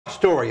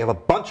Story of a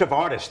bunch of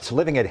artists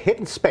living at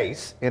hidden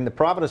space in the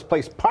Providence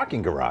Place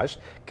parking garage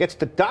gets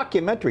the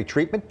documentary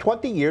treatment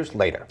 20 years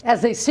later.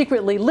 As they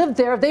secretly lived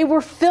there, they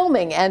were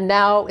filming, and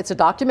now it's a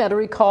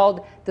documentary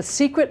called The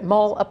Secret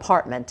Mall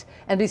Apartment.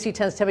 NBC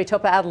 10's Temi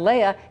Topa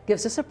Adelea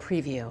gives us a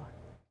preview.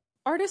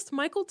 Artist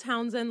Michael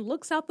Townsend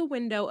looks out the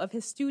window of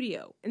his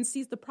studio and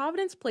sees the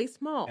Providence Place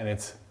Mall. And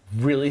it's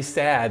really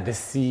sad to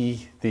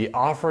see the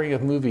offering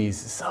of movies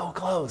so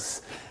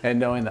close and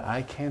knowing that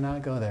I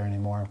cannot go there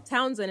anymore.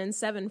 Townsend and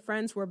 7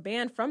 friends were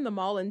banned from the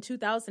mall in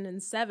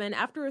 2007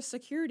 after a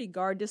security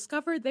guard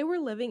discovered they were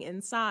living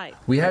inside.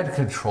 We had to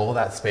control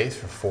that space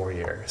for 4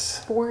 years.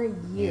 4 years?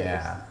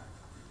 Yeah.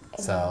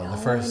 And so no the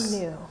first,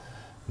 one knew.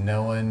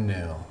 No one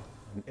knew.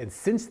 And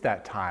since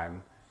that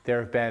time, there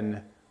have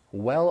been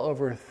well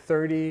over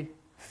 30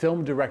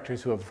 film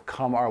directors who have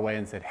come our way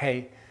and said,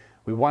 hey,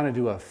 we want to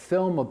do a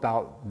film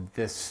about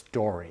this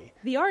story.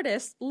 The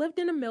artists lived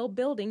in a mill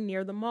building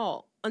near the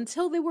mall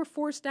until they were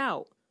forced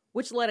out,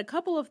 which led a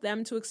couple of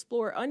them to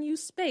explore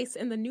unused space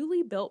in the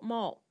newly built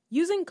mall.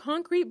 Using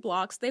concrete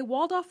blocks, they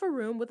walled off a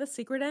room with a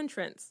secret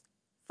entrance,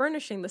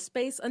 furnishing the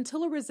space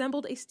until it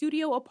resembled a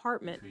studio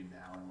apartment,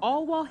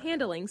 all while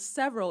handling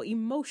several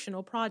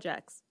emotional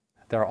projects.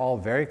 They're all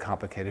very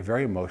complicated,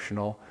 very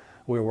emotional.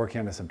 We were working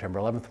on the September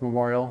 11th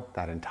memorial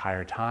that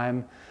entire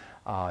time,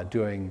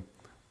 doing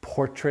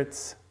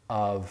portraits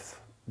of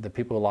the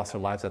people who lost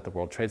their lives at the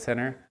World Trade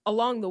Center.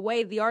 Along the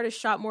way, the artist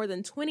shot more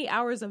than 20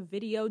 hours of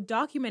video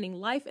documenting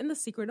life in the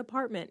secret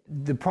apartment.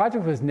 The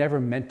project was never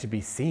meant to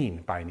be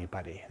seen by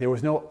anybody. There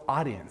was no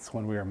audience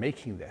when we were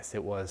making this.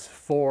 It was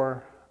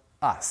for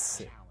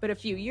us. But a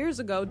few years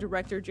ago,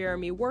 director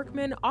Jeremy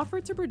Workman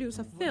offered to produce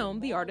a film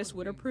the artist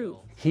would approve.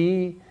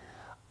 He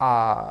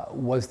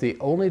was the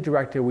only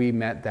director we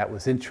met that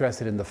was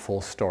interested in the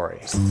full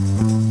story.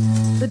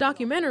 The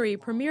documentary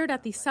premiered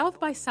at the South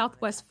by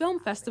Southwest Film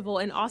Festival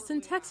in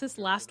Austin, Texas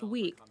last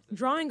week,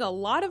 drawing a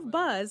lot of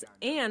buzz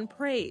and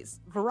praise.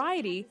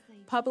 Variety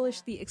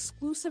published the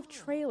exclusive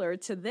trailer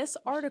to this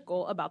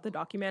article about the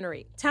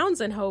documentary.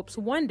 Townsend hopes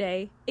one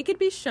day it could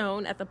be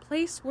shown at the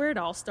place where it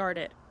all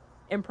started.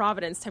 In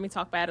Providence, Temi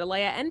Topa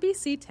Adelea,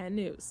 NBC 10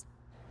 News.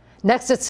 Next, it's